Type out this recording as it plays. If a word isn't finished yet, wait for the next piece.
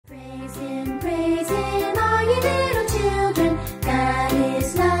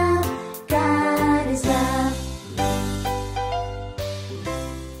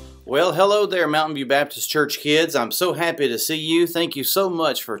Hello there, Mountain View Baptist Church kids. I'm so happy to see you. Thank you so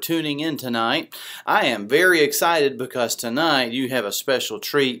much for tuning in tonight. I am very excited because tonight you have a special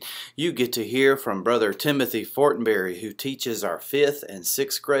treat. You get to hear from Brother Timothy Fortenberry, who teaches our 5th and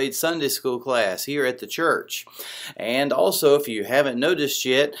 6th grade Sunday school class here at the church. And also, if you haven't noticed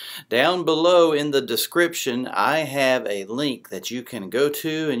yet, down below in the description, I have a link that you can go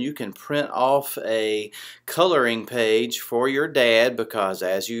to and you can print off a coloring page for your dad, because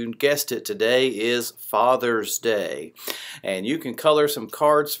as you guessed it, today is Father's Day, and you can color some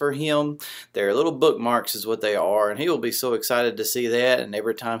cards for him. They're little bookmarks is what they are, and he will be so excited to see that, and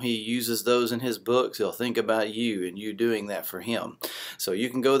every time he uses those in his books, he'll think about you and you doing that for him. So you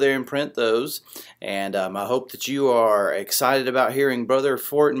can go there and print those, and I hope that you are excited about hearing Brother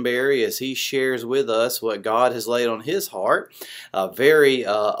Fortenberry as he shares with us what God has laid on his heart. A very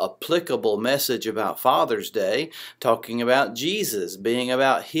applicable message about Father's Day, talking about Jesus being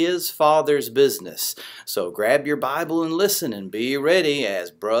about his Father's business. So grab your Bible and listen and be ready as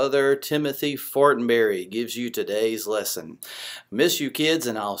Brother Timothy Fortenberry gives you today's lesson. Miss you kids,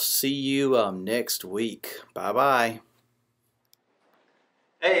 and I'll see you next week. Bye-bye.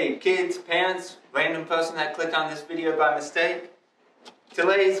 Hey kids, parents, random person that clicked on this video by mistake.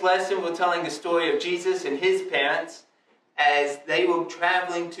 Today's lesson, we're telling the story of Jesus and his parents as they were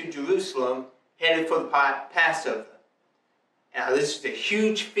traveling to Jerusalem, headed for the Passover. Now this is a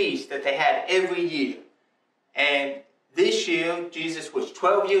huge feast that they had every year. And this year, Jesus was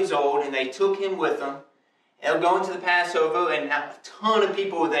 12 years old and they took him with them. And they were going to the Passover, and a ton of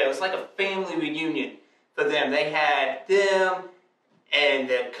people were there. It was like a family reunion for them. They had them and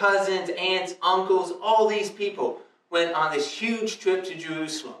their cousins, aunts, uncles, all these people went on this huge trip to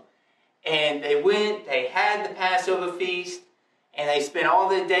Jerusalem. And they went, they had the Passover feast, and they spent all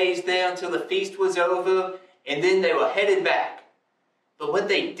their days there until the feast was over, and then they were headed back. But what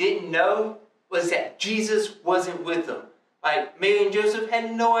they didn't know was that Jesus wasn't with them. Like, Mary and Joseph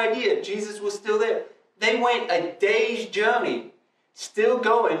had no idea Jesus was still there. They went a day's journey, still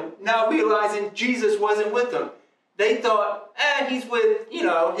going, now realizing Jesus wasn't with them. They thought, he's with,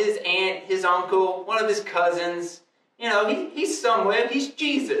 his aunt, his uncle, one of his cousins. He's somewhere. He's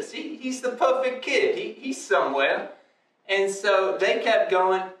Jesus. He's the perfect kid. He's somewhere. And so they kept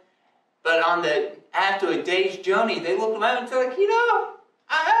going. But after a day's journey, they looked around and they're like,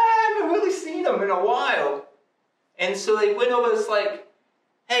 I haven't really seen him in a while. And so they went over, it's like,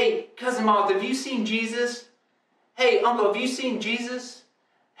 hey, Cousin Martha, have you seen Jesus? Hey, Uncle, have you seen Jesus?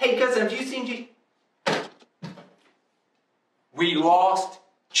 Hey, Cousin, have you seen Jesus? We lost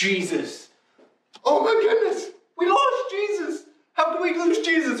Jesus. Oh my goodness, we lost Jesus. How could we lose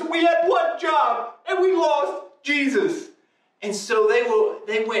Jesus? We had one job and we lost Jesus. And so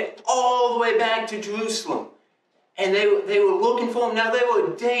they went all the way back to Jerusalem. And they were looking for him. Now they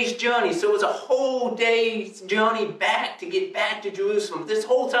were a day's journey. So it was a whole day's journey back to get back to Jerusalem. This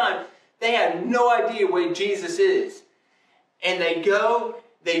whole time, they had no idea where Jesus is. And they go,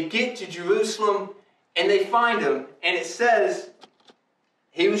 they get to Jerusalem, and they find him. And it says,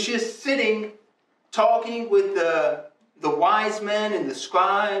 he was just sitting, talking with the wise men and the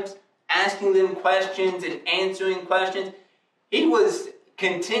scribes, asking them questions and answering questions. He was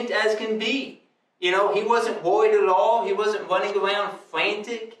content as can be. He wasn't worried at all. He wasn't running around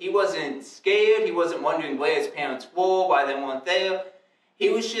frantic. He wasn't scared. He wasn't wondering where his parents were, why they weren't there. He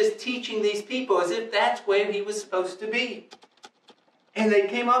was just teaching these people as if that's where he was supposed to be. And they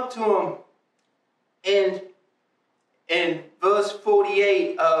came up to him, and in verse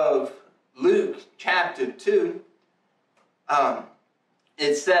 48 of Luke chapter 2,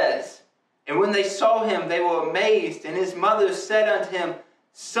 it says, and when they saw him, they were amazed, and his mother said unto him,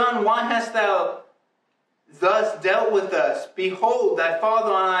 Son, why hast thou thus dealt with us? Behold, thy father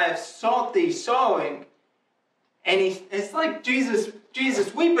and I have sought thee sorrowing. And it's like, Jesus,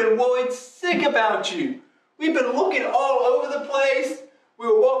 we've been worried sick about you. We've been looking all over the place. We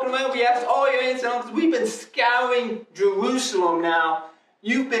were walking around, we asked all your aunts and uncles. We've been scouring Jerusalem now.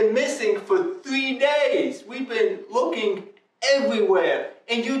 You've been missing for 3 days. We've been looking everywhere,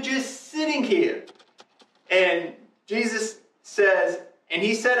 and you're just sitting here. And Jesus says, and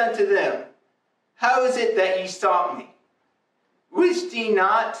he said unto them, How is it that ye sought me? Wist ye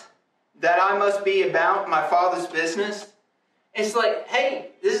not that I must be about my Father's business? It's like,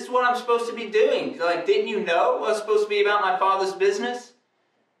 hey, this is what I'm supposed to be doing. Like, didn't you know I was supposed to be about my Father's business?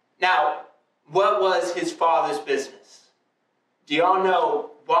 Now, what was his Father's business? Do y'all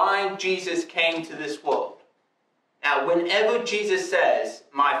know why Jesus came to this world? Now, whenever Jesus says,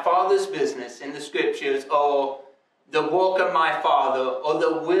 my Father's business in the scriptures, or the work of my Father, or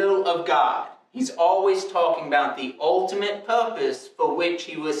the will of God, he's always talking about the ultimate purpose for which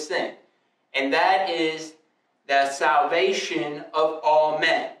he was sent. and that is the salvation of all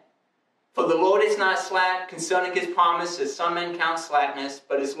men. For the Lord is not slack concerning his promise, as some men count slackness,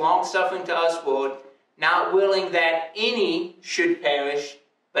 but is long-suffering to us, Lord, not willing that any should perish,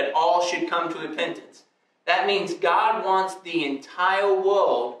 but all should come to repentance. That means God wants the entire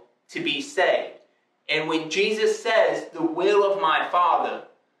world to be saved. And when Jesus says, the will of my Father,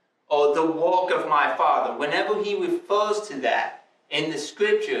 or the work of my Father, whenever he refers to that in the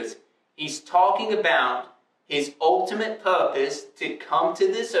scriptures, he's talking about his ultimate purpose to come to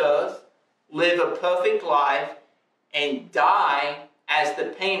this earth, live a perfect life, and die as the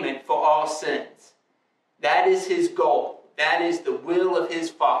payment for all sins. That is his goal. That is the will of his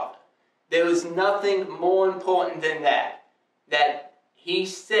Father. There is nothing more important than that he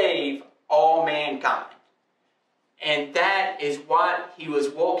save all mankind. And that is what he was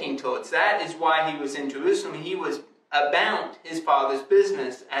walking towards. That is why he was in Jerusalem. He was about his Father's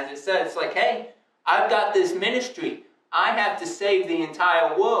business. As it says, it's like, hey, I've got this ministry. I have to save the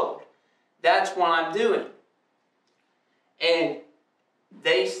entire world. That's what I'm doing. And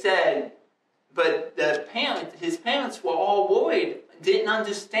they said, but his parents were all worried, didn't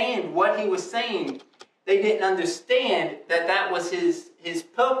understand what he was saying. They didn't understand that that was his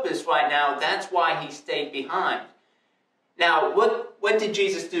purpose right now. That's why he stayed behind. Now, what did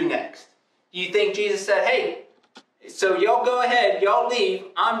Jesus do next? Do you think Jesus said, hey, so y'all go ahead, y'all leave,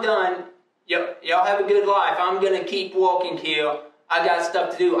 I'm done, y'all have a good life, I'm going to keep walking here, I got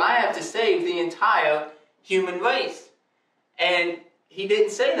stuff to do, I have to save the entire human race. And he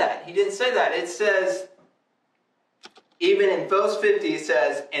didn't say that. He didn't say that. It says, even in verse 50, it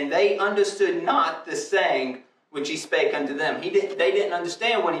says, and they understood not the saying which he spake unto them. They didn't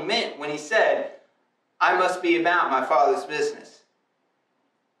understand what he meant when he said, I must be about my Father's business.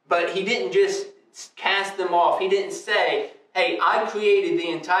 But he didn't just cast them off. He didn't say, hey, I created the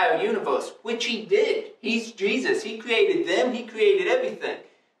entire universe, which he did. He's Jesus. He created them. He created everything.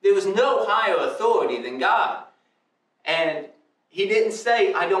 There was no higher authority than God. And he didn't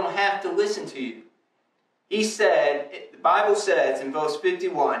say, I don't have to listen to you. He said, the Bible says in verse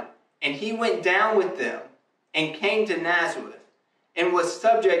 51, and he went down with them and came to Nazareth and was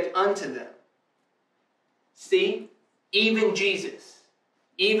subject unto them. See, even Jesus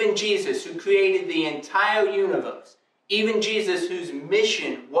who created the entire universe, even Jesus whose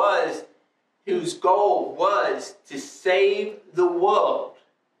mission was, whose goal was to save the world,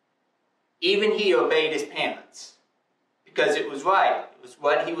 even he obeyed his parents because it was right. It was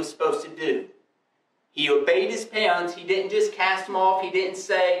what he was supposed to do. He obeyed his parents. He didn't just cast them off. He didn't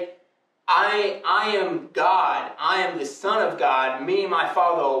say, I am God. I am the Son of God. Me and my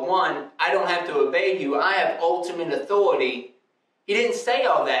Father are one. I don't have to obey you. I have ultimate authority. He didn't say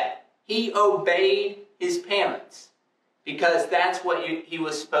all that. He obeyed his parents because that's what he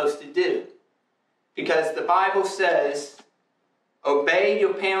was supposed to do. Because the Bible says, obey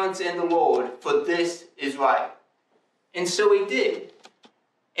your parents in the Lord, for this is right. And so he did.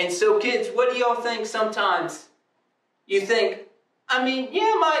 And so kids, what do y'all think sometimes? You think, I mean,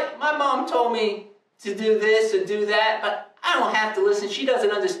 yeah, my mom told me to do this or do that, but I don't have to listen. She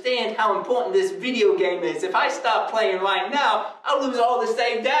doesn't understand how important this video game is. If I stop playing right now, I'll lose all the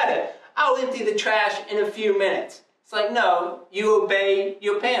saved data. I'll empty the trash in a few minutes. It's like, no, you obey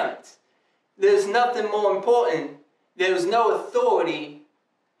your parents. There's nothing more important. There's no authority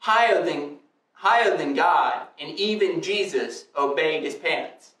higher than God, and even Jesus obeyed his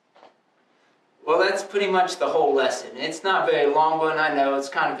parents. Well, that's pretty much the whole lesson. It's not a very long one, I know, it's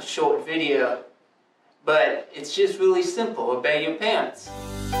kind of a short video, but it's just really simple. Obey your parents.